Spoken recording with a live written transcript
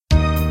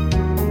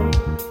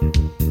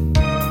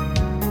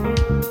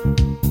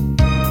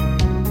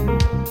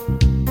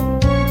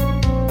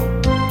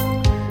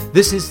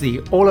This is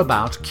the All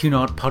About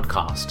Cunard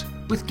podcast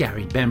with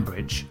Gary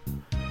Bembridge,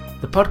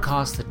 the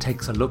podcast that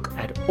takes a look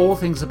at all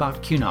things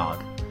about Cunard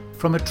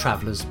from a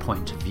traveller's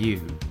point of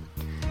view.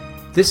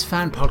 This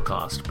fan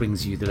podcast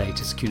brings you the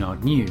latest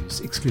Cunard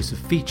news, exclusive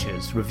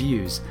features,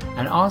 reviews,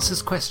 and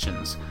answers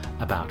questions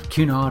about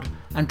Cunard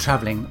and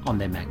travelling on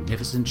their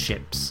magnificent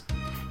ships.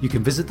 You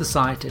can visit the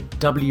site at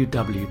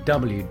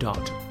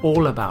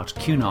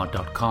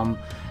www.allaboutcunard.com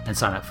and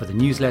sign up for the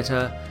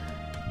newsletter,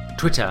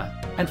 Twitter,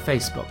 and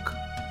Facebook.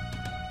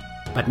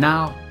 But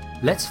now,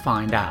 let's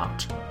find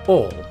out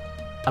all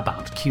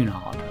about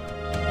Cunard.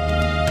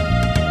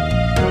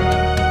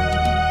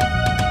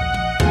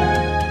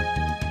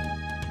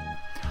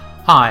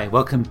 Hi,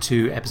 welcome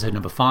to episode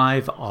number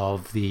 5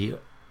 of the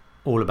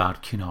All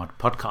About Cunard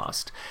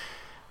podcast.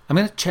 I'm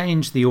going to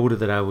change the order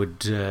that I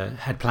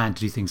had planned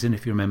to do things in.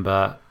 If you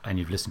remember, and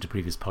you've listened to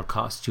previous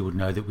podcasts, you would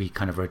know that we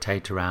kind of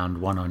rotate around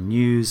one on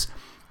news,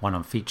 one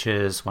on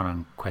features, one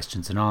on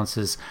questions and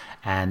answers,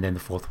 and then the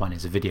fourth one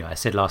is a video. I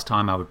said last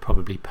time I would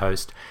probably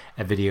post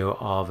a video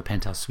of a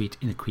penthouse suite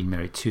in the Queen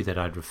Mary 2 that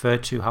I'd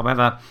referred to.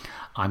 However,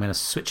 I'm going to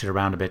switch it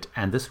around a bit,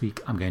 and this week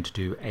I'm going to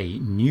do a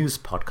news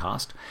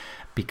podcast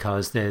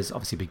because there's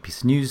obviously a big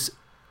piece of news,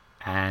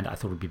 and I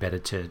thought it would be better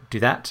to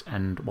do that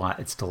and while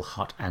it's still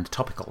hot and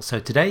topical. So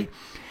today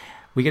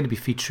we're going to be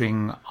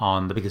featuring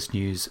on the biggest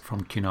news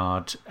from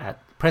Cunard at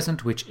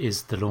present, which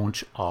is the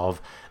launch of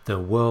the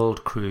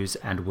World Cruise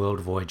and World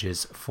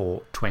Voyages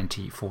for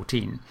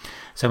 2014.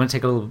 So I'm going to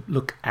take a little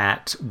look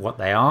at what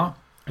they are,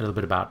 a little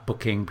bit about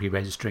booking,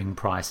 pre-registering,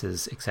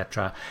 prices,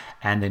 etc.,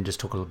 and then just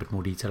talk a little bit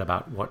more detail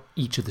about what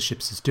each of the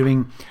ships is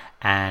doing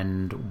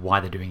and why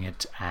they're doing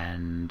it,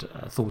 and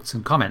thoughts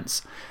and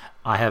comments.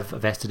 I have a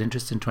vested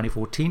interest in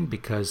 2014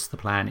 because the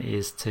plan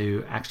is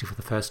to actually, for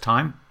the first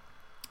time,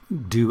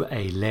 do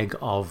a leg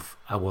of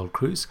a world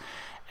cruise,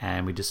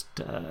 and we're just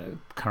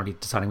currently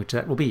deciding which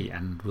that will be,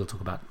 and we'll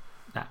talk about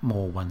that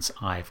more once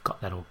I've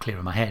got that all clear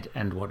in my head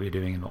and what we're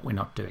doing and what we're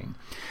not doing.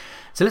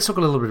 So let's talk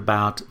a little bit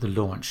about the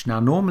launch. Now,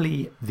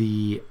 normally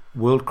the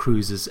World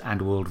Cruises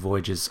and World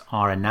Voyages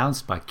are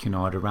announced by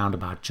Cunard around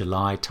about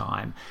July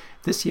time.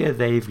 This year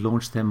they've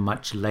launched them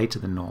much later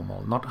than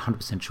normal. Not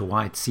 100% sure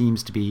why. It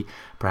seems to be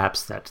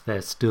perhaps that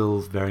they're still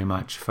very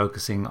much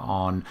focusing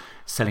on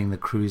selling the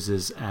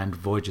cruises and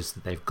voyages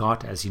that they've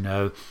got. As you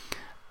know,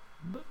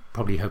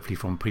 probably hopefully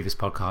from previous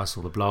podcasts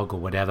or the blog or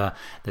whatever,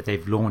 that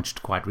they've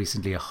launched quite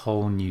recently a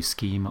whole new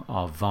scheme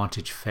of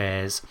Vantage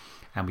fares,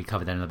 and we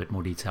covered that in a little bit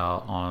more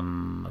detail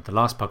on the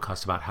last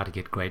podcast about how to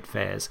get great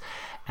fares.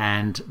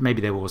 And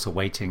maybe they were also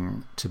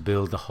waiting to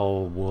build the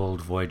whole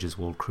World Voyages,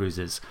 World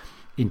Cruises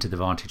into the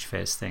Vantage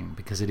fares thing,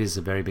 because it is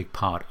a very big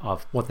part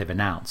of what they've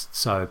announced.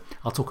 So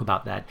I'll talk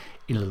about that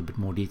in a little bit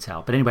more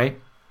detail. But anyway,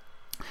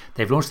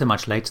 they've launched them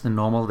much later than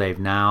normal. They've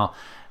now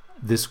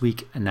this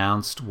week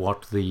announced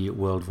what the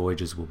World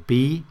Voyages will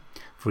be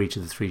for each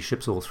of the 3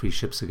 ships. All 3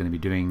 ships are going to be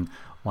doing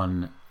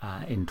one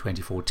in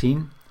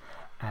 2014.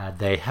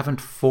 They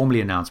haven't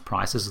formally announced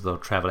prices, although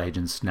travel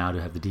agents now do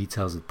have the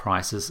details of the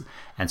prices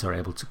and so are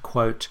able to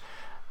quote.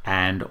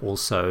 And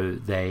also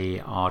they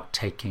are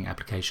taking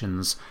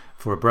applications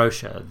for a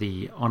brochure.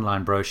 The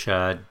online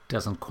brochure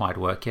doesn't quite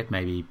work yet.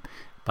 Maybe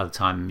by the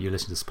time you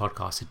listen to this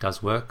podcast it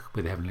does work,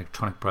 where they have an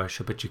electronic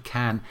brochure, but you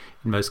can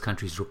in most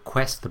countries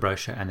request the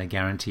brochure, and they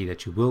guarantee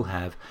that you will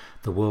have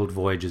the World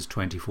Voyages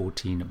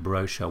 2014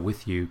 brochure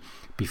with you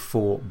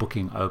before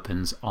booking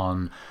opens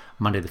on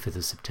Monday the 5th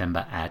of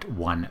September at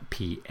 1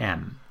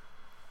 p.m.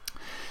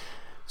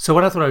 So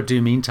what I thought I would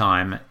do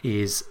meantime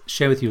is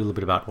share with you a little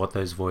bit about what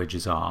those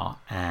voyages are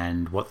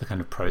and what the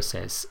kind of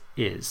process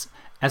is.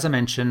 As I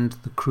mentioned,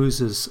 the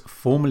cruises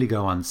formally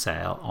go on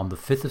sale on the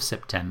 5th of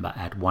September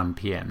at 1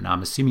 p.m. Now,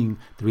 I'm assuming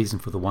the reason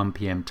for the 1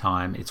 p.m.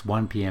 time, it's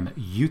 1 p.m.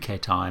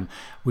 UK time,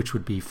 which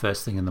would be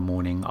first thing in the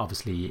morning,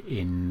 obviously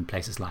in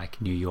places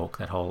like New York,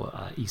 that whole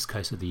east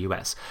coast of the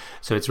US.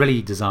 So it's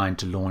really designed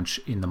to launch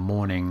in the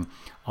morning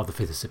of the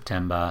 5th of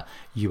September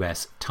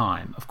US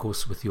time. Of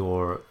course, with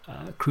your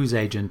cruise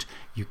agent,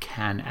 you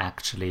can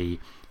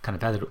actually kind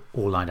of have it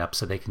all lined up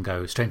so they can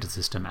go straight into the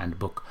system and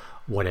book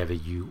whatever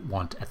you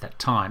want at that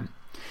time.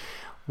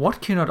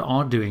 What Cunard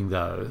are doing,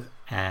 though,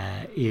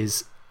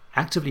 is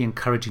actively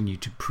encouraging you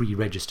to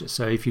pre-register.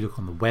 So if you look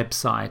on the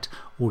website,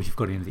 or if you've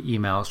got any of the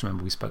emails,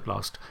 remember we spoke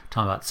last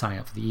time about signing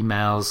up for the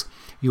emails,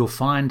 you'll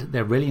find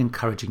they're really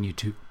encouraging you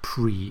to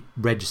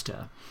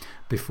pre-register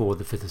before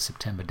the 5th of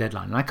September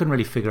deadline. And I couldn't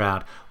really figure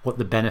out what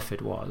the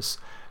benefit was.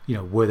 You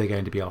know, were they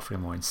going to be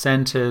offering more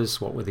incentives?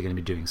 What were they going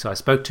to be doing? So I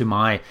spoke to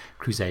my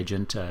cruise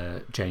agent,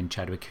 Jane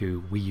Chadwick,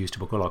 who we use to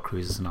book all our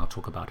cruises, and I'll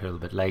talk about her a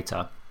little bit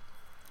later.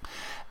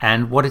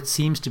 And what it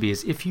seems to be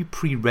is if you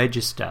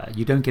pre-register,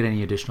 you don't get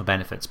any additional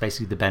benefits.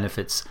 Basically, the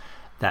benefits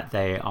that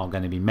they are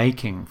going to be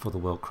making for the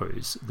World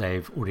Cruise,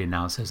 they've already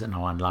announced those and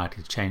are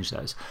unlikely to change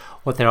those.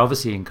 What they're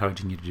obviously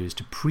encouraging you to do is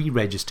to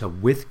pre-register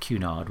with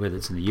Cunard, whether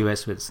it's in the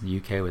US, whether it's in the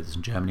UK, whether it's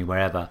in Germany,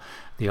 wherever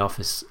the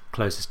office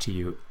closest to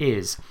you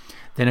is.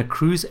 Then a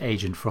cruise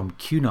agent from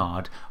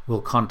Cunard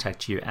will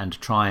contact you and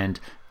try and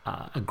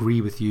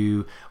agree with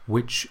you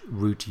which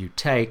route you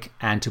take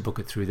and to book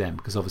it through them,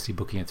 because obviously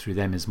booking it through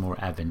them is more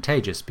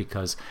advantageous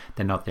because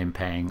they're not then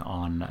paying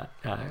on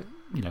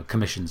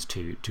commissions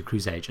to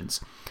cruise agents.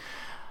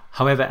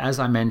 However, as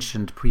I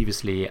mentioned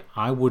previously,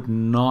 I would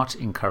not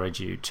encourage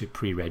you to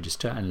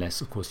pre-register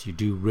unless, of course, you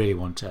do really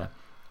want to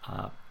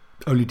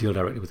only deal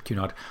directly with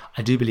Cunard.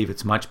 I do believe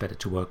it's much better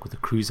to work with a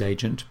cruise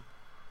agent.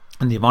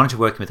 And the advantage of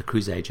working with a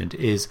cruise agent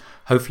is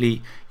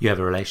hopefully you have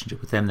a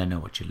relationship with them. They know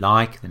what you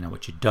like, they know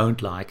what you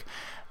don't like.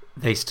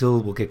 They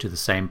still will get you the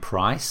same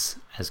price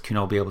as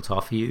Cunard will be able to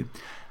offer you.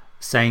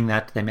 Saying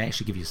that, they may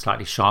actually give you a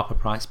slightly sharper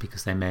price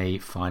because they may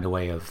find a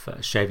way of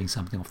shaving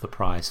something off the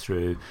price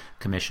through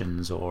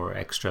commissions or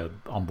extra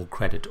onboard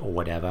credit or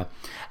whatever.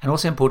 And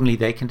also importantly,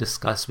 they can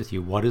discuss with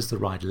you what is the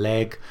right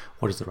leg,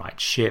 what is the right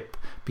ship,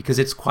 because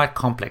it's quite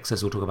complex,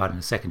 as we'll talk about in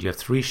a second. You have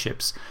 3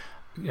 ships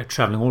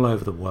traveling all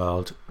over the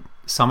world.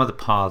 Some of the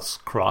paths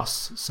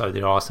cross, so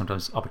there are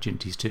sometimes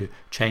opportunities to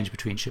change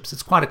between ships.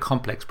 It's quite a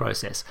complex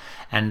process,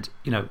 and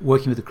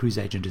working with a cruise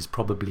agent is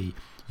probably,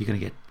 you're going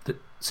to get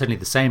certainly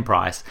the same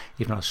price,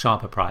 if not a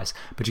sharper price,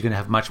 but you're going to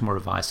have much more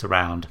advice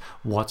around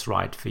what's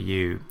right for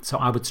you. So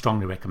I would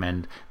strongly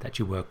recommend that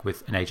you work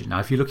with an agent.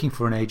 Now, if you're looking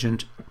for an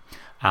agent,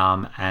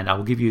 and I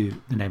will give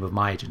you the name of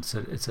my agent,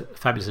 so it's a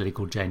fabulous lady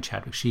called Jane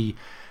Chadwick. She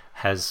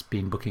has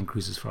been booking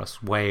cruises for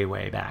us way,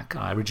 way back.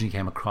 I originally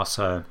came across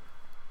her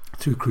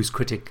through Cruise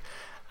Critic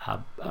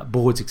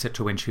boards,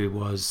 etc., when she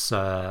was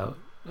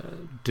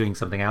doing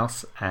something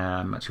else.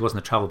 She wasn't in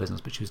the travel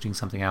business, but she was doing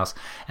something else,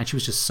 and she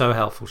was just so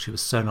helpful. She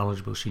was so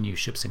knowledgeable. She knew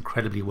ships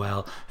incredibly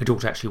well. Her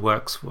daughter actually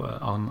works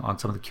on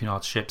some of the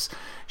Cunard ships.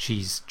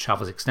 She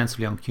travels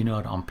extensively on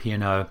Cunard, on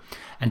P&O,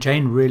 and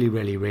Jane really,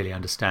 really, really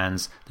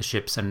understands the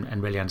ships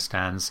and really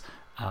understands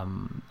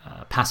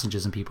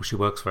passengers and people. She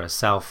works for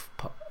herself,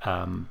 but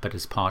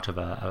as part of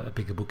a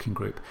bigger booking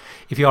group.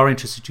 If you are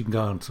interested, you can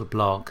go onto the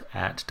blog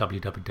at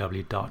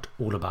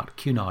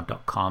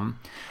www.allaboutcunard.com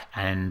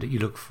and you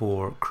look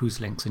for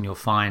cruise links, and you'll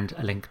find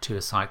a link to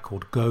a site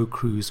called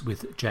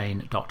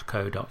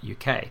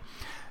gocruisewithjane.co.uk.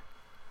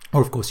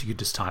 Or, of course, you could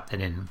just type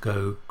that in,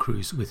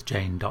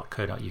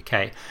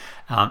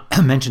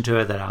 gocruisewithjane.co.uk. Mention to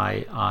her that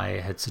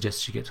I had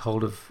suggested you get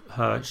hold of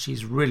her.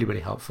 She's really, really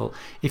helpful.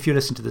 If you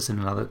listen to this in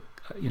another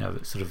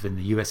sort of in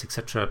the US,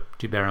 etc.,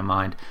 do bear in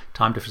mind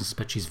time differences,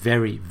 but she's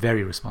very,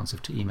 very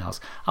responsive to emails.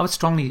 I would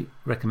strongly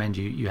recommend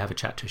you have a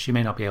chat to her. She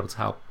may not be able to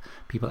help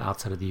people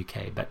outside of the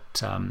UK,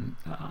 but I'm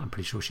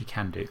pretty sure she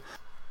can do.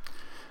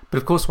 But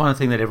of course, one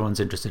thing that everyone's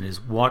interested in is,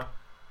 what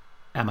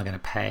am I going to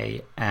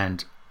pay,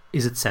 and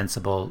is it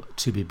sensible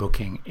to be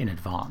booking in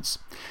advance?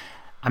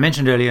 I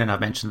mentioned earlier, and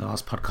I've mentioned in the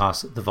last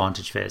podcast, the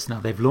Vantage Fares. Now,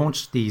 they've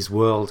launched these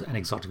World and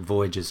Exotic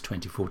Voyages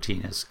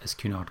 2014, as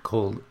Cunard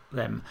called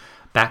them,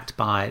 backed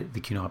by the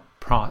Cunard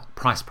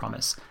Price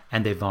Promise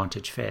and their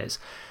Vantage Fares.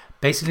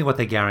 Basically, what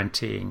they're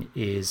guaranteeing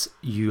is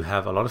you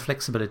have a lot of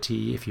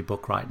flexibility if you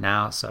book right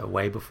now, so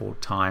way before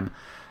time,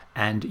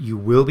 and you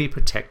will be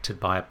protected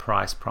by a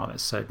price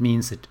promise. So it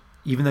means that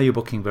even though you're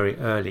booking very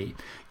early,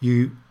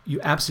 you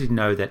absolutely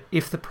know that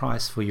if the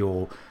price for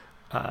your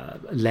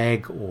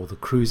leg or the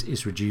cruise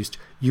is reduced,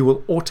 you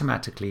will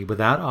automatically,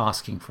 without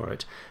asking for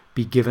it,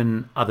 be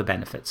given other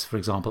benefits. For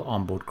example,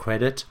 onboard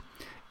credit,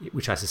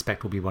 which I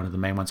suspect will be one of the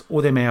main ones,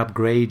 or they may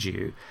upgrade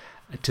you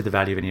to the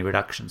value of any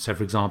reduction. So,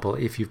 for example,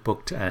 if you've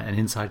booked an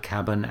inside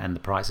cabin and the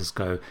prices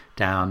go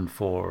down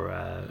for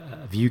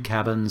view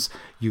cabins,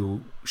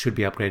 you should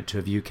be upgraded to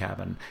a view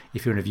cabin.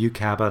 If you're in a view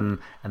cabin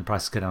and the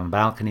prices go down on a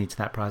balcony to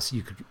that price,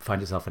 you could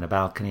find yourself in a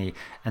balcony,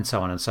 and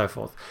so on and so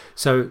forth.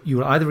 So you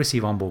will either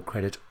receive onboard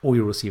credit or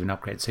you'll receive an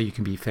upgrade, so you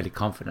can be fairly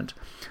confident.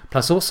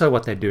 Plus, also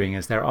what they're doing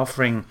is they're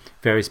offering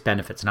various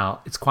benefits.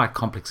 Now, it's quite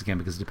complex again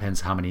because it depends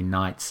how many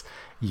nights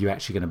you're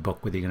actually going to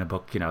book, whether you're going to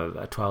book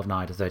a 12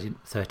 night or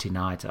 30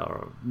 night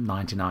or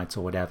 90 nights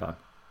or whatever.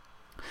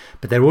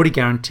 But they're already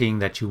guaranteeing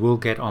that you will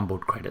get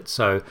onboard credit.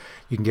 So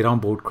you can get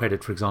onboard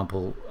credit, for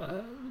example,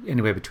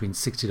 anywhere between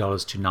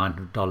 $60 to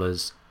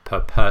 $900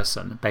 per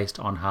person, based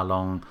on how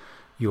long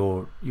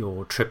your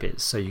trip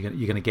is. So you're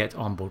going to get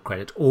onboard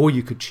credit, or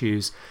you could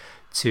choose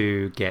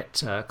to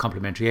get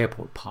complimentary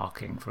airport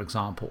parking, for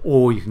example,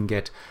 or you can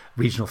get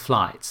regional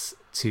flights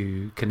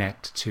to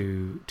connect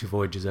to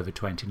voyages over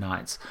 20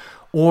 nights.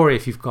 Or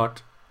if you've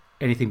got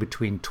anything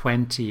between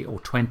 20 or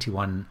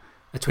 29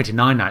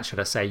 nights, should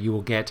I say, you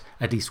will get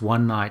at least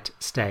one night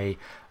stay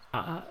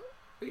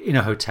in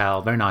a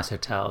hotel, very nice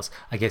hotels,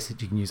 I guess,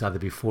 that you can use either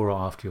before or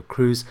after your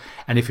cruise.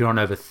 And if you're on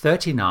over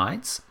 30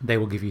 nights, they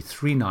will give you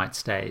 3 night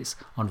stays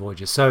on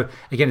voyages. So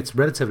again, it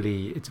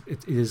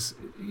is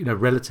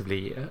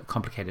relatively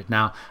complicated.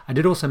 Now, I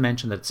did also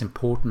mention that it's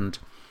important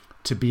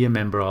to be a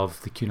member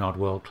of the Cunard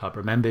World Club.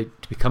 Remember,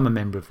 to become a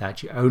member of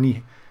that, you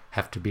only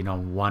have to be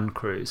on one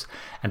cruise.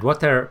 And what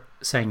they're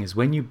saying is,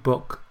 when you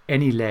book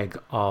any leg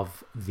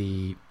of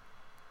the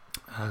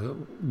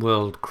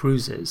world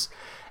cruises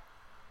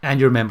and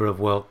you're a member of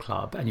World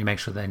Club and you make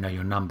sure they know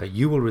your number,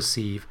 you will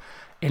receive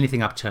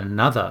anything up to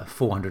another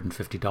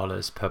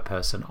 $450 per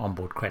person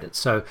onboard credit.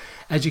 So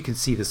as you can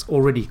see, there's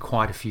already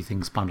quite a few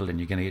things bundled in.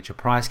 You're going to get your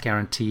price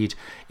guaranteed.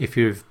 If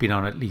you've been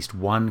on at least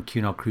one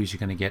Cunard cruise, you're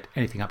going to get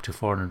anything up to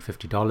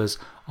 $450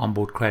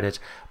 onboard credit.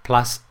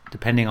 Plus,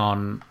 depending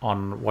on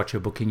what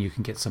you're booking, you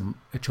can get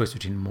a choice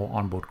between more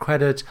onboard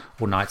credit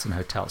or nights and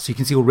hotels. So you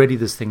can see already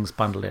there's things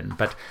bundled in.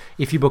 But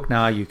if you book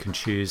now, you can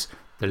choose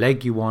the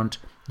leg you want,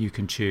 you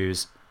can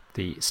choose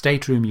the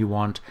stateroom you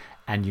want,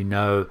 and you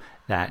know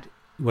that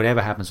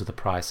whatever happens with the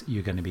price,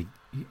 you're going to be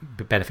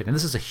benefiting. And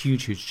this is a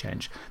huge, huge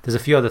change. There's a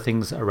few other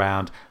things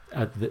around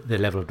the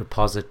level of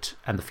deposit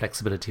and the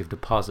flexibility of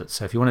deposit.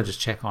 So if you want to just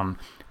check on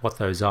what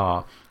those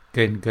are,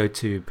 go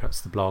to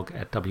perhaps the blog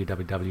at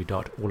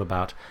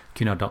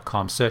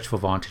www.allaboutcunard.com, search for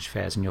Vantage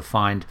Fares, and you'll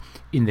find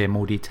in there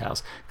more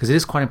details. Because it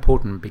is quite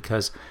important,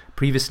 because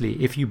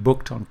previously, if you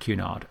booked on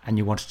Cunard and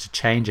you wanted to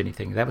change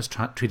anything, that was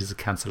treated as a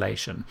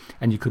cancellation,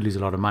 and you could lose a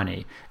lot of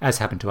money, as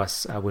happened to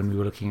us when we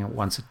were looking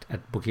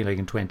at Booking Leg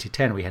in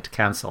 2010. We had to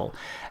cancel,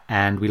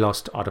 and we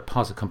lost our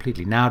deposit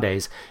completely.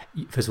 Nowadays,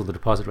 first of all, the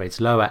deposit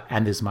rate's lower,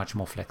 and there's much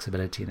more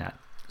flexibility in that.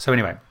 So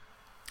anyway,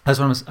 I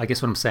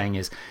guess what I'm saying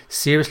is,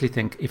 seriously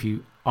think, if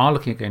you are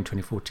looking at going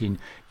 2014,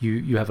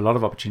 you have a lot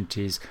of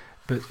opportunities,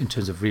 but in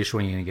terms of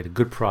reassuring you're going to get a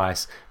good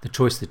price, the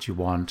choice that you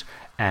want,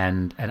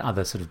 and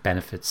other sort of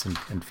benefits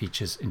and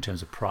features in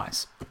terms of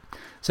price.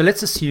 So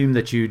let's assume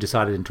that you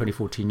decided in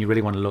 2014 you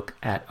really want to look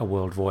at a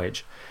world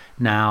voyage.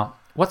 Now,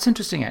 what's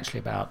interesting actually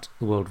about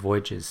the world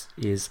voyages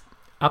is,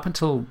 up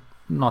until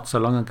not so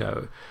long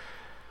ago,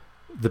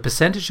 the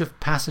percentage of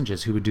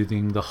passengers who were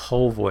doing the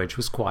whole voyage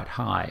was quite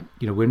high.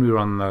 When we were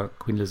on the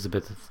Queen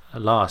Elizabeth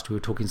last, we were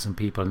talking to some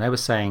people, and they were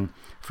saying,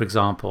 for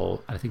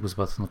example, I think it was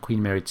both on the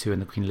Queen Mary 2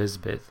 and the Queen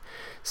Elizabeth,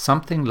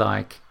 something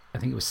like, I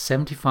think it was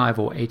 75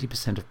 or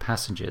 80% of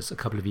passengers a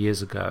couple of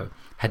years ago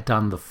had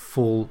done the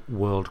full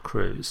world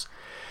cruise.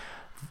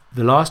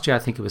 The last year, I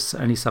think it was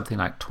only something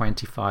like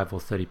 25 or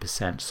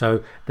 30%.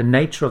 So the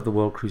nature of the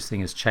world cruise thing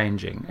is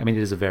changing. I mean,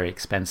 it is a very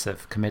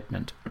expensive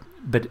commitment,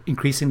 but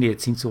increasingly it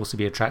seems to also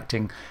be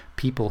attracting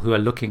people who are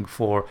looking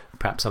for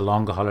perhaps a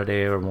longer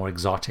holiday or a more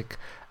exotic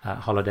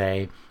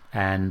holiday,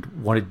 and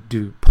want to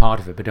do part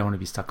of it, but don't want to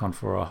be stuck on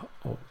for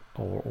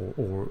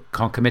or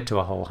can't commit to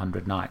a whole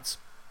 100 nights.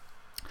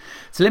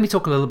 So let me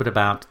talk a little bit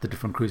about the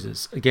different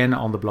cruises. Again,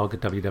 on the blog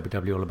at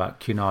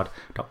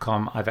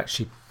www.allaboutcunard.com, I've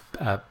actually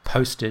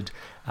posted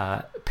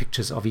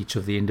pictures of each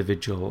of the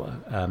individual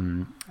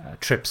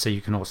trips, so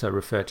you can also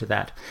refer to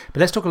that. But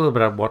let's talk a little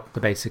bit about what the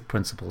basic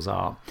principles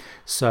are.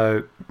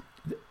 So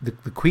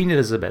the Queen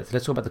Elizabeth,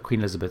 let's talk about the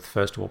Queen Elizabeth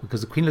first of all, because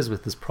the Queen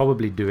Elizabeth is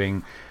probably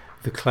doing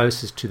the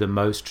closest to the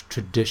most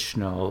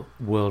traditional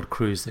world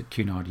cruise that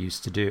Cunard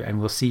used to do. And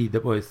we'll see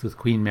that both with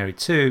Queen Mary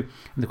 2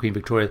 and the Queen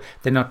Victoria,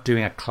 they're not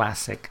doing a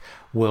classic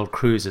world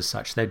cruise as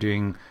such. They're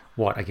doing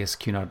what I guess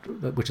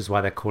Cunard, which is why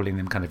they're calling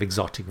them kind of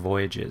exotic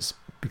voyages,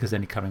 because they're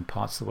only covering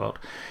parts of the world.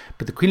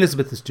 But the Queen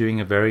Elizabeth is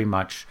doing a very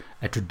much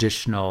a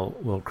traditional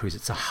world cruise.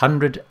 It's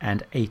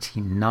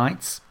 180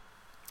 nights.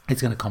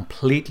 It's going to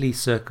completely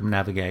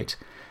circumnavigate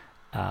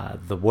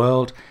the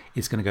world.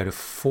 It's going to go to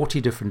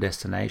 40 different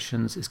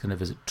destinations. It's going to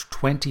visit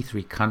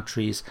 23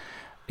 countries.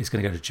 It's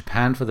going to go to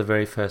Japan for the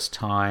very first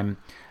time,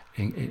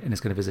 and it's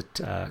going to visit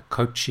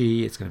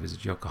Kochi. It's going to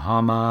visit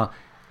Yokohama,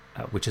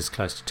 which is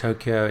close to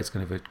Tokyo. It's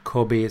going to visit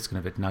Kobe. It's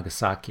going to visit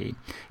Nagasaki.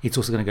 It's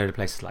also going to go to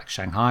places like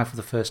Shanghai for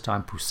the first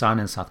time, Busan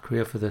in South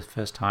Korea for the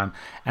first time,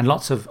 and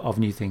lots of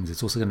new things.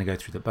 It's also going to go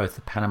through both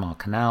the Panama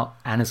Canal,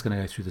 and it's going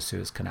to go through the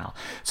Suez Canal.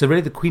 So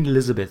really the Queen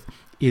Elizabeth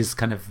is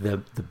kind of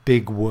the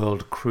big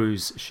world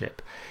cruise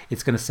ship.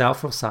 It's going to sail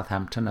from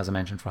Southampton, as I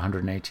mentioned, for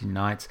 118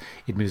 nights.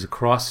 It moves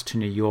across to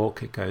New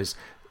York. It goes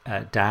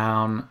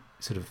down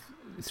sort of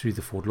through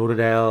the Fort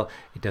Lauderdale.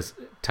 It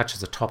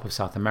touches the top of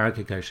South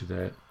America, goes to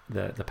the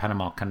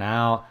Panama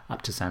Canal,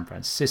 up to San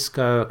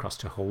Francisco, across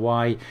to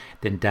Hawaii,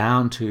 then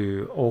down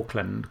to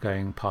Auckland,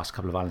 going past a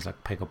couple of islands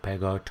like Pago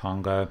Pago,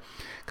 Tonga,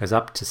 goes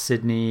up to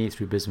Sydney,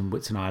 through Brisbane,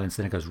 Whitsun Islands,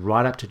 then it goes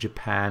right up to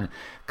Japan,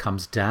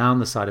 comes down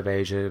the side of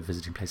Asia,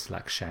 visiting places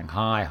like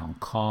Shanghai, Hong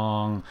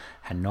Kong,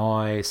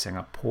 Hanoi,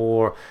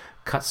 Singapore,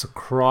 cuts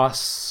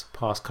across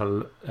past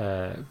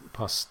Kuala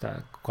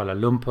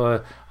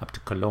Lumpur, up to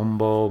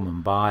Colombo,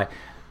 Mumbai.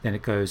 Then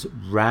it goes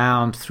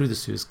round through the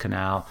Suez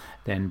Canal,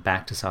 then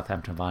back to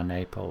Southampton via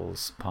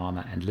Naples,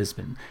 Palma, and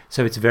Lisbon.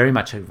 So it's very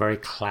much a very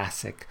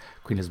classic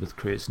Queen Elizabeth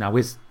cruise. Now,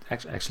 we're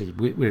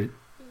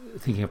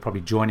thinking of probably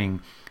joining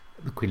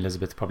the Queen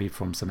Elizabeth probably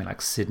from something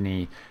like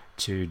Sydney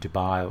to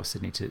Dubai or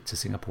Sydney to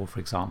Singapore, for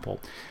example,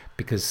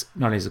 because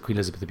not only is the Queen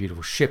Elizabeth a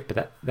beautiful ship,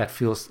 but that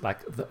feels like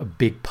a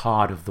big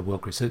part of the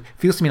world cruise. So it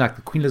feels to me like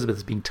the Queen Elizabeth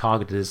is being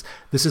targeted as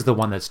this is the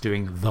one that's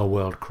doing the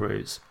world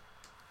cruise.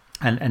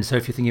 And so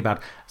if you're thinking about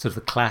sort of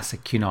the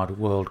classic Cunard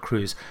world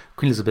cruise,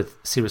 Queen Elizabeth,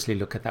 seriously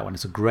look at that one.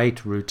 It's a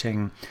great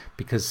routing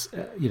because,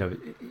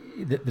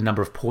 the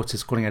number of ports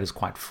it's calling at is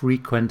quite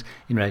frequent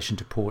in relation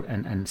to port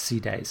and sea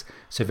days.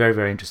 So very,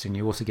 very interesting.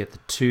 You also get the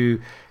two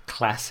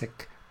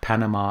classic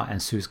Panama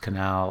and Suez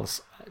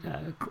Canals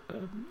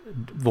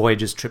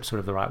voyages, trips,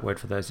 whatever the right word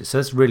for those is. So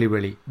that's really,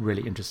 really,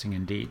 really interesting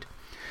indeed.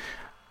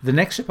 The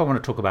next ship I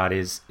want to talk about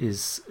is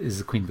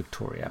the Queen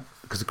Victoria,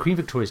 because the Queen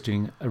Victoria is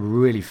doing a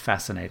really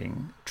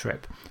fascinating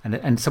trip, and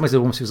in some ways it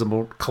almost feels a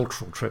more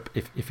cultural trip,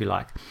 if you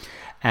like.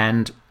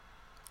 And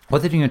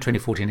what they're doing in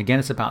 2014, again,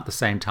 it's about the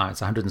same time.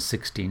 It's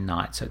 116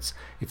 nights, so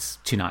it's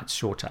 2 nights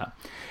shorter.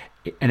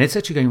 And it's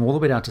actually going all the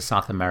way down to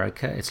South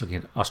America. It's looking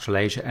at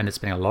Australasia, and it's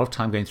spending a lot of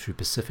time going through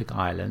Pacific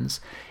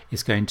Islands.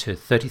 It's going to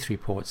 33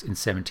 ports in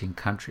 17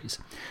 countries.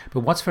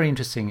 But what's very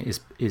interesting is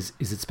it's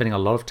spending a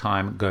lot of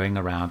time going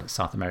around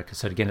South America.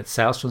 So again, it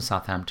sails from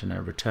Southampton and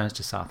it returns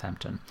to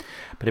Southampton.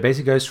 But it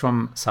basically goes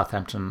from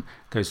Southampton,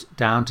 goes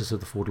down to sort of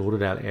the Fort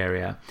Lauderdale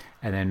area,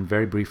 and then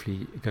very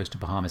briefly it goes to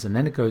Bahamas. And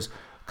then it goes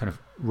kind of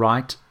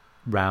right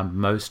round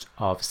most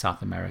of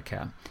South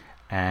America.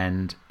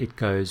 And it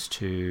goes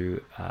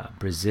to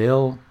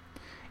Brazil,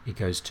 it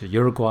goes to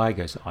Uruguay, it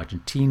goes to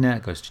Argentina,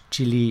 it goes to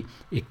Chile,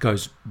 it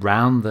goes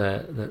round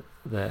the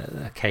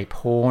Cape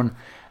Horn,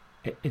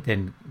 it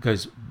then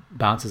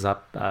bounces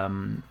up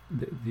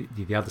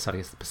the other side, I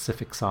guess the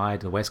Pacific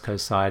side, the West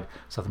Coast side,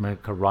 South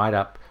America, right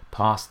up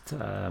past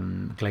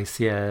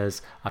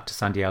glaciers, up to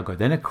Santiago.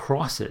 Then it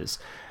crosses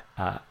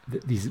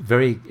these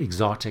very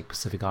exotic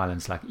Pacific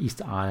islands like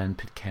Easter Island,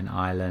 Pitcairn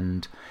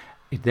Island.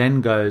 It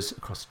then goes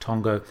across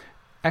Tonga.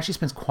 Actually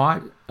spends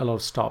quite a lot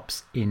of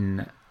stops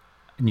in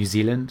New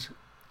Zealand.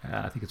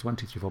 I think it's 1,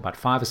 2, 3, 4, about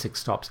 5 or 6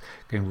 stops,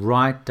 going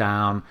right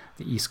down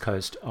the east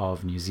coast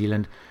of New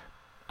Zealand,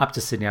 up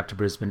to Sydney, up to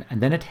Brisbane, and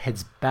then it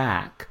heads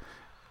back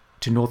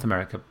to North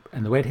America.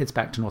 And the way it heads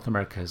back to North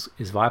America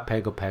is via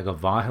Pago Pago,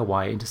 via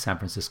Hawaii into San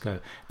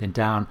Francisco, then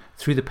down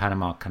through the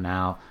Panama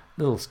Canal,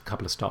 little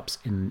couple of stops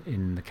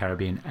in the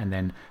Caribbean, and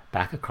then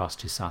back across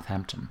to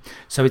Southampton.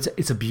 So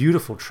it's a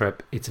beautiful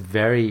trip. It's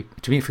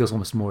to me it feels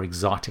almost more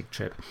exotic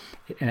trip,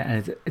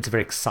 and it's a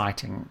very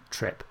exciting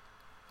trip.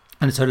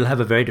 And so it'll have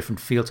a very different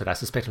feel to it. I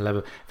suspect it'll have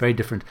a very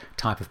different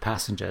type of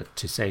passenger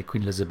to, say,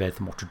 Queen Elizabeth,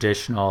 a more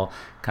traditional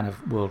kind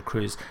of world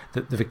cruise.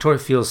 The Victoria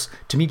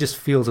just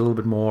feels a little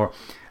bit more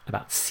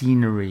about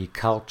scenery,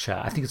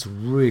 culture. I think it's a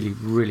really,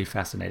 really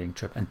fascinating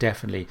trip, and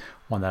definitely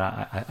one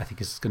that I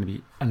think is going to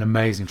be an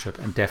amazing trip,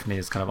 and definitely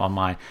is kind of on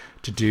my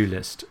to-do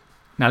list.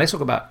 Now let's talk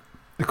about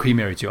the Queen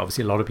Mary 2.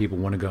 Obviously, a lot of people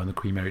want to go on the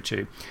Queen Mary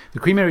 2. The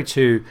Queen Mary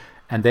 2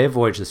 and their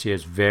voyage this year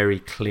is very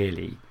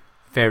clearly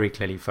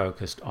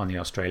focused on the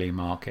Australian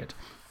market,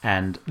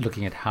 and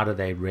looking at how do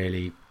they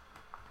really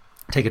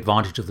take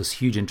advantage of this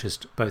huge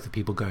interest, both of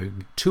people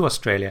going to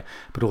Australia,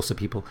 but also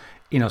people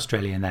in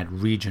Australia in that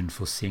region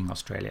for seeing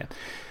Australia.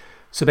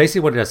 So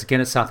basically what it does,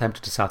 again, it's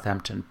Southampton to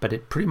Southampton, but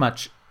it pretty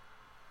much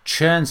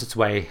churns its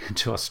way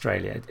into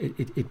Australia.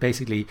 It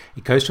basically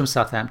goes from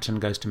Southampton,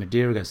 goes to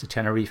Madeira, goes to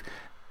Tenerife,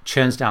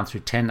 churns down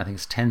through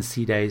 10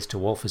 sea days to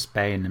Walvis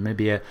Bay in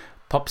Namibia,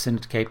 pops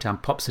into Cape Town,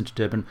 pops into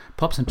Durban,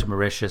 pops into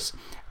Mauritius,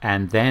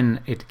 and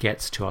then it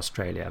gets to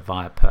Australia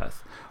via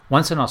Perth.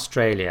 Once in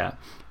Australia,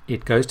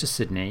 it goes to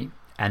Sydney,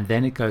 and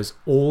then it goes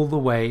all the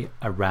way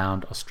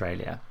around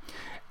Australia.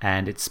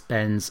 And it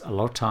spends a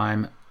lot of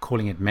time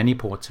calling at many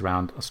ports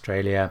around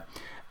Australia.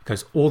 It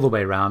goes all the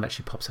way around,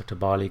 actually pops up to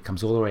Bali,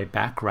 comes all the way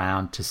back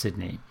round to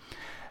Sydney.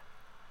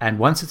 And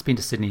once it's been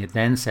to Sydney, it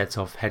then sets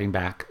off heading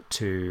back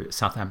to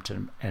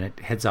Southampton, and it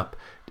heads up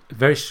a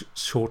very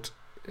short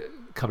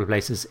couple of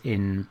places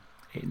in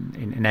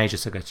Asia.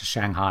 So it goes to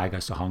Shanghai,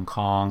 goes to Hong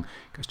Kong,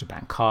 goes to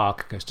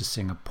Bangkok, goes to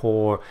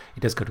Singapore. It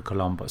does go to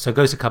Colombo. So it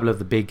goes to a couple of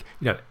the big,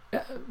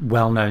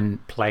 well-known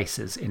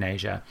places in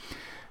Asia.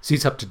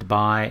 Suits up to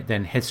Dubai,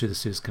 then heads through the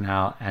Suez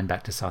Canal and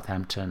back to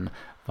Southampton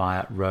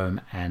via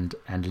Rome and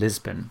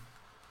Lisbon.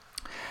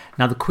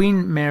 Now, the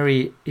Queen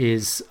Mary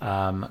is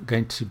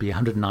going to be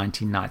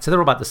 119 nights. So they're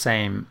all about the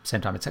same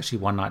time. It's actually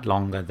 1 night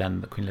longer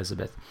than the Queen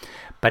Elizabeth.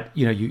 But,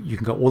 you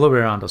can go all the way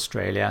around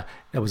Australia.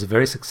 It was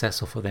very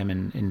successful for them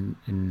in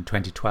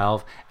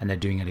 2012, and they're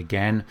doing it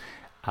again.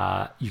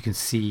 You can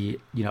see,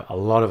 a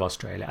lot of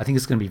Australia. I think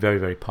it's going to be very,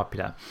 very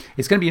popular.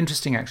 It's going to be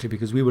interesting, actually,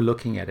 because we were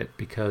looking at it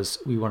because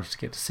we wanted to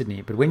get to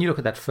Sydney. But when you look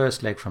at that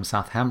first leg from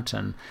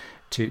Southampton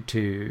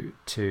to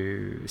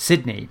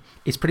Sydney,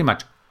 it's pretty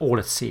much all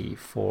at sea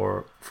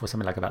for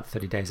something like about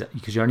 30 days,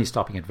 because you're only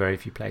stopping at very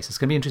few places. It's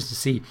going to be interesting to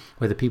see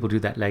whether people do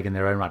that leg in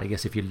their own right. I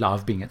guess if you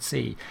love being at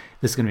sea,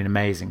 this is going to be an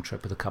amazing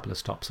trip with a couple of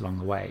stops along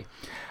the way.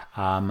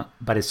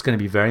 But it's going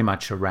to be very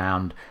much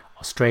around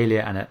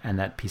Australia and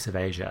that piece of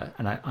Asia.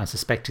 And I'm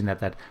suspecting that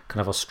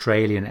kind of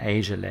Australian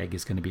Asia leg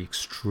is going to be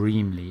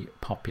extremely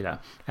popular.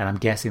 And I'm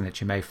guessing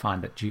that you may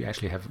find that you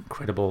actually have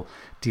incredible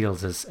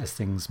deals as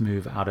things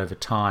move out over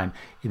time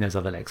in those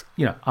other legs.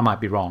 I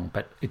might be wrong,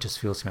 but it just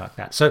feels to me like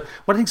that. So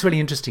what I think is really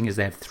interesting is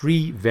they have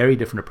 3 very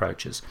different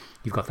approaches.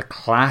 You've got the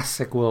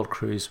classic world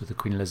cruise with the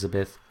Queen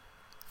Elizabeth.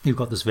 You've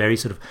got this very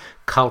sort of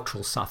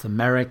cultural South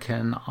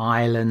American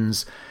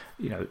islands,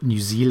 New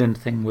Zealand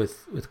thing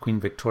with Queen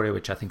Victoria,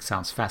 which I think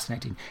sounds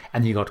fascinating.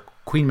 And then you got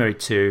Queen Mary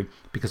 2,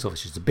 because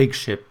obviously it's a big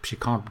ship. She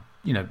can't,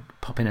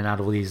 pop in and out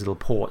of all these little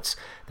ports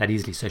that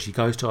easily. So she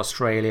goes to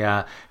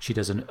Australia. She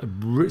spends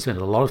a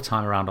lot of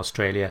time around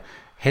Australia,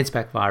 heads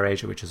back via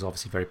Asia, which is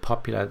obviously very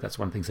popular. That's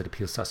one of the things that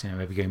appeals to us.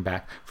 Maybe going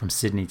back from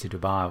Sydney to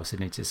Dubai or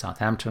Sydney to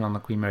Southampton on the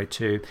Queen Mary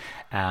 2,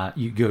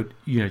 you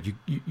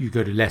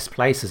go to less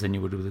places than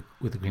you would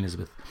with the Queen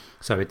Elizabeth.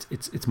 So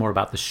it's more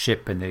about the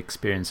ship and the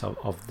experience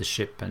of the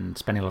ship and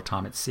spending a lot of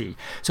time at sea.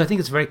 So I think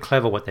it's very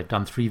clever what they've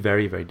done. 3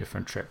 very, very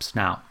different trips.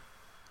 Now,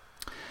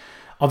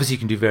 obviously, you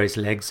can do various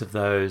legs of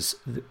those.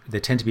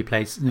 There tend to be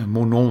places,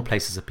 more normal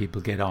places that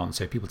people get on.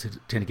 So people tend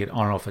to get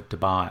on and off at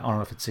Dubai, on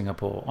and off at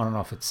Singapore, on and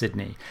off at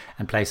Sydney,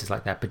 and places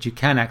like that. But you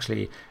can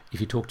actually,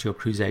 if you talk to your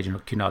cruise agent or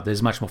Cunard,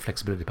 there's much more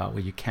flexibility about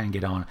where you can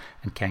get on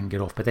and can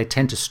get off. But they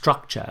tend to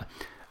structure,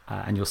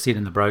 and you'll see it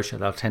in the brochure,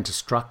 they'll tend to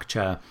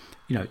structure,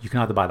 you can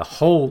either buy the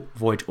whole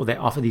voyage or they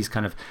offer these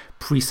kind of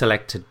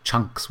pre-selected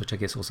chunks, which I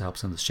guess also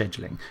helps in the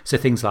scheduling. So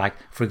things like,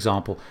 for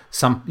example,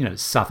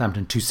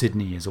 Southampton to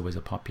Sydney is always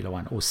a popular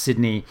one, or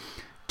Sydney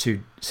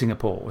to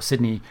Singapore, or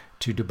Sydney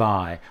to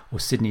Dubai,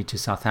 or Sydney to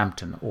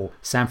Southampton, or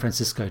San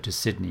Francisco to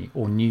Sydney,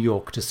 or New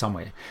York to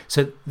somewhere.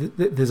 So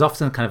there's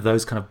often kind of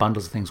those kind of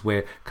bundles of things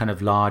where kind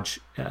of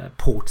large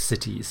port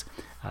cities,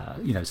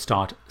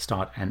 start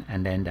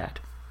and end at.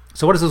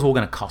 So what is this all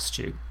going to cost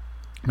you?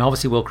 Now,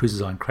 obviously, world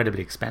cruises are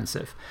incredibly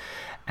expensive,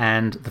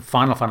 and the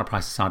final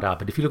prices aren't out.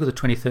 But if you look at the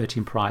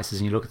 2013 prices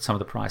and you look at some of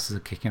the prices that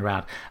are kicking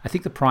around, I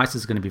think the price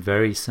is going to be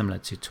very similar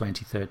to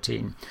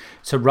 2013.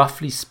 So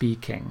roughly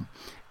speaking,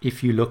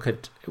 if you look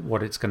at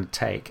what it's going to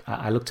take,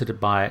 I looked at it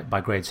by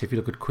grade. So if you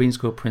look at Queen's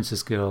Girl,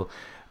 Princess Girl,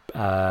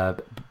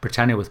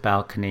 Britannia with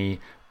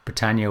balcony,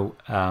 Britannia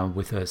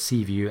with a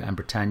sea view, and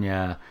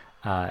Britannia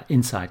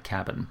inside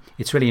cabin,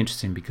 it's really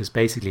interesting because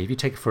basically if you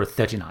take it for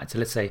 30 nights, so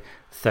let's say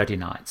 30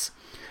 nights,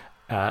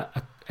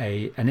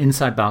 an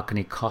inside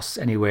balcony costs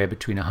anywhere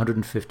between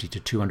 $150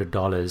 to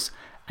 $200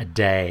 a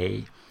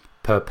day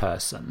per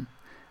person,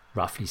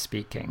 roughly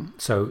speaking.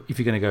 So if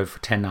you're going to go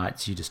for 10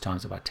 nights, you just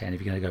times it by 10.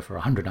 If you're going to go for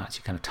 100 nights,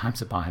 you kind of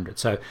times it by 100.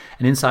 So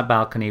an inside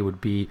balcony would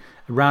be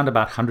around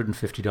about $150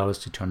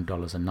 to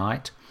 $200 a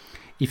night.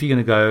 If you're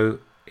going to go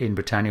in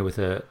Britannia with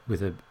a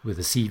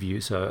sea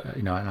view, so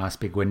a nice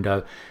big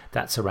window,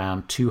 that's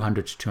around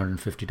 $200 to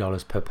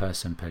 $250 per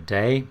person per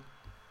day.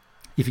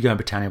 If you go in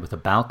Britannia with a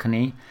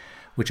balcony,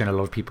 which I know a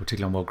lot of people,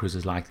 particularly on world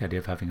cruises, like the idea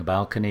of having a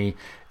balcony,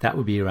 that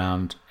would be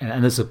around,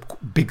 and there's a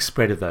big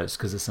spread of those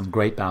because there's some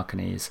great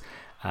balconies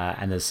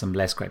and there's some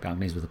less great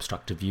balconies with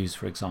obstructive views,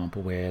 for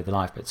example, where the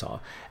lifeboats are.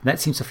 And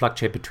that seems to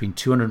fluctuate between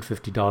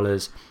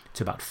 $250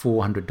 to about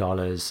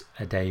 $400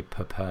 a day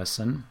per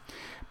person.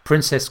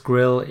 Princess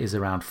Grill is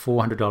around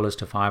 $400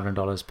 to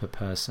 $500 per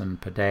person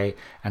per day,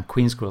 and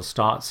Queen's Grill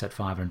starts at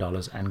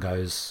 $500 and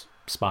goes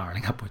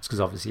spiraling upwards,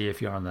 because obviously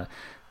if you're on the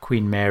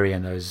Queen Mary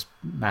and those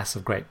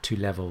massive great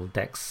 2-level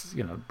decks,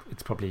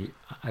 it's probably,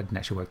 I didn't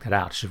actually work that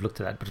out, I should have looked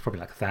at that, but it's probably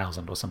like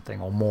 $1,000 or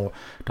something or more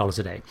dollars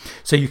a day.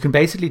 So you can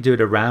basically do it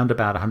around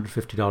about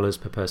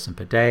 $150 per person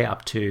per day,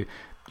 up to,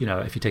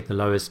 if you take the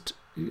lowest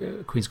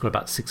Queen's Grill,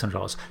 about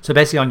 $600. So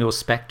basically on your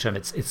spectrum,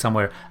 it's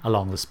somewhere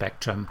along the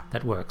spectrum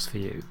that works for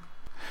you.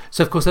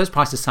 So, of course, those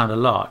prices sound a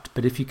lot,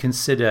 but if you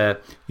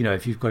consider,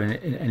 if you've got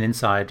an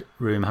inside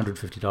room,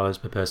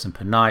 $150 per person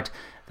per night,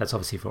 that's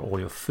obviously for all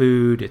your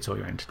food, it's all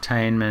your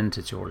entertainment,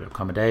 it's all your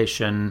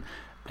accommodation,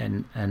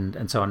 and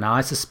so on. Now,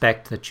 I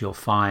suspect that you'll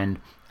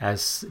find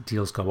as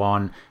deals go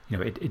on,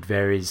 it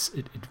varies,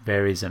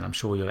 and I'm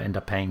sure you'll end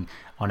up paying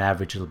on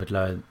average a little bit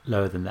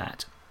lower than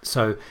that.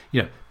 So,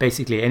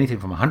 basically anything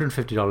from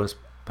 $150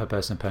 per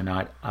person per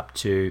night up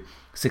to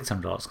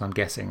 $600. I'm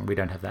guessing we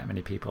don't have that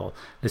many people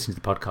listening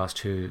to the podcast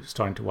who are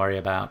starting to worry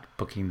about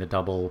booking the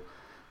double,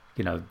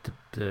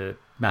 the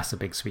massive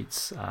big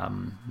suites.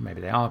 Maybe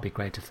they are. It'd be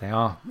great if they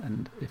are,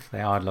 and if they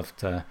are, I'd love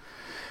to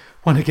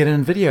want to get in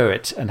and video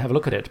it and have a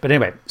look at it. But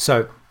anyway,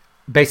 so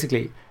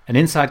basically an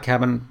inside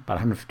cabin about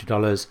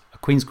 $150, a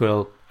Queen's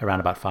Grill around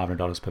about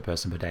 $500 per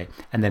person per day,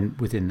 and then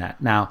within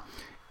that. Now,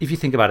 if you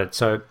think about it,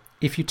 so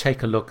if you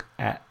take a look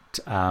at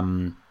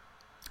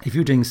if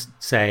you're doing,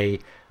 say,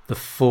 the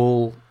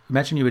full,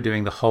 imagine you were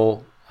doing the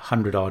whole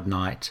 100-odd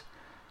night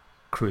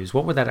cruise,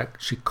 what would that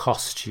actually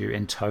cost you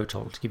in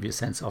total, to give you a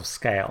sense of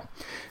scale?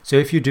 So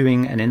if you're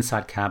doing an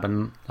inside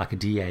cabin, like a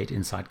D8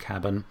 inside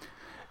cabin,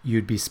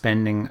 you'd be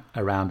spending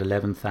around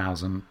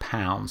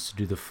 £11,000 to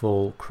do the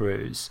full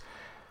cruise.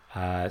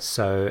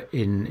 So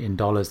in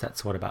dollars,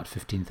 that's about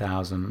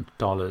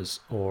 $15,000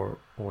 or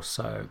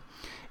so.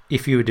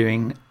 If you were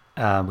doing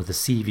with a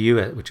sea view,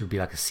 which would be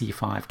like a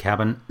C5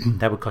 cabin,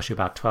 that would cost you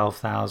about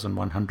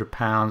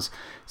 £12,100.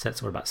 So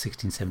that's about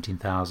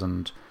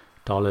 $16,000,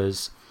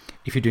 $17,000.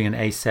 If you're doing an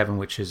A7,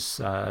 which is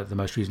the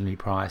most reasonably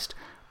priced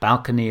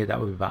balcony, that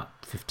would be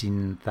about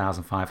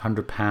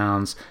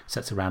 £15,500. So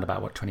that's around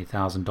about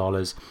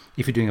 $20,000.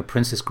 If you're doing a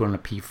Princess Grill and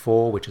a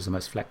P4, which is the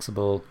most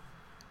flexible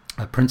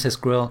Princess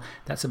Grill,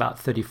 that's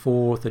about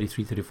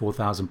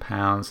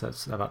 £34,000.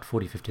 That's about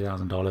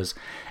 $50,000.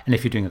 And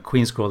if you're doing a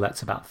Queen's Grill,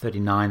 that's about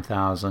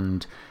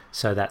 $39,000.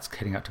 So that's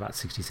heading up to about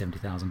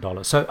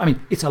 $60,000-$70,000. So I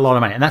mean, it's a lot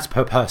of money, and that's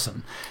per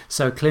person.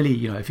 So clearly,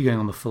 if you're going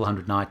on the full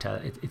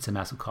 100-nighter, it's a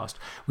massive cost.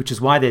 Which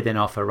is why they then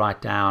offer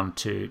right down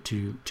to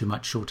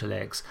much shorter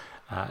legs,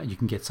 You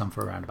can get some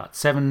for around about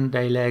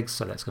 7-day legs,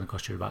 so that's going to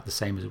cost you about the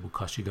same as it will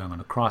cost you going on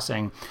a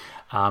crossing.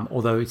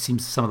 Although it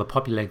seems some of the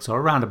popular legs are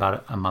around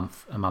about a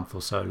month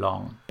or so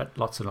long, but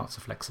lots and lots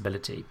of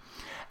flexibility.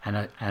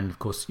 And of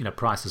course,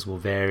 prices will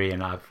vary,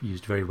 and I've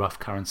used very rough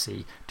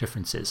currency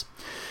differences.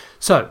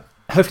 So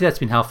hopefully that's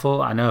been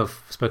helpful. I know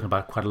I've spoken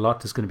about it quite a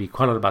lot. There's going to be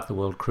quite a lot about the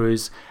World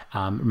Cruise.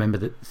 Remember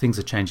that things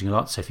are changing a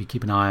lot, so if you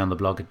keep an eye on the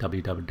blog at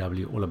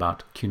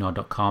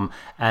www.allaboutcunard.com,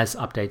 as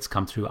updates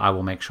come through, I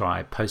will make sure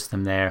I post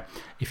them there.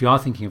 If you are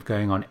thinking of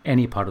going on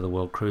any part of the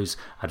World Cruise,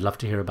 I'd love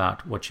to hear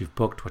about what you've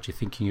booked, what you're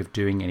thinking of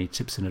doing, any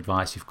tips and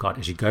advice you've got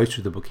as you go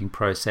through the booking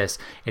process,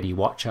 any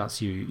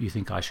watch-outs you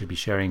think I should be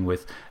sharing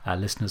with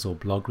listeners or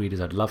blog readers.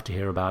 I'd love to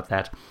hear about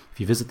that. If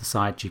you visit the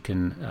site, you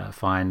can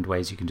find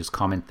ways you can just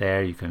comment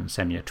there. You can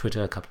send me a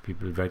Twitter. A couple of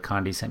people very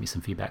kindly sent me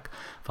some feedback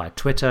via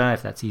Twitter,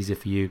 if that's easier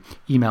for you.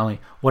 Email me,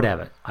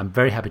 whatever. I'm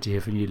very happy to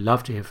hear from you.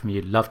 Love to hear from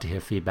you. Love to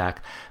hear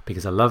feedback,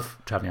 because I love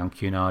traveling on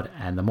Cunard,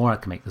 and the more I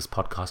can make this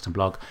podcast and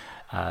blog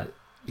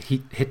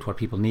hit what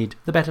people need,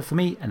 the better for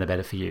me and the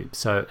better for you.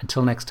 So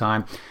until next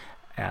time,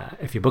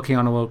 if you're booking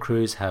on a world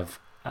cruise, have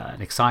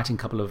an exciting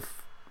couple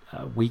of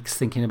weeks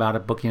thinking about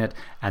it, booking it,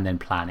 and then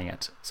planning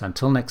it. So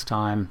until next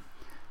time,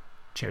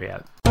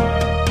 cheerio.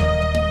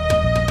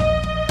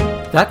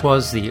 That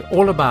was the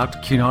All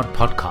About Cunard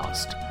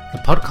podcast, the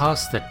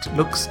podcast that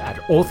looks at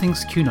all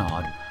things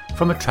Cunard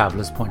from a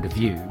traveller's point of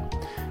view.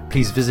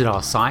 Please visit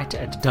our site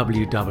at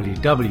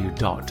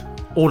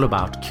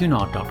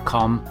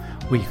www.allaboutcunard.com,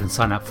 where you can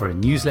sign up for a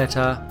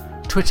newsletter,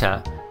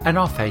 Twitter, and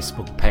our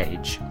Facebook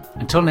page.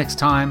 Until next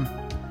time,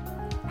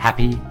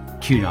 happy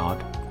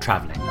Cunard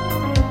travelling.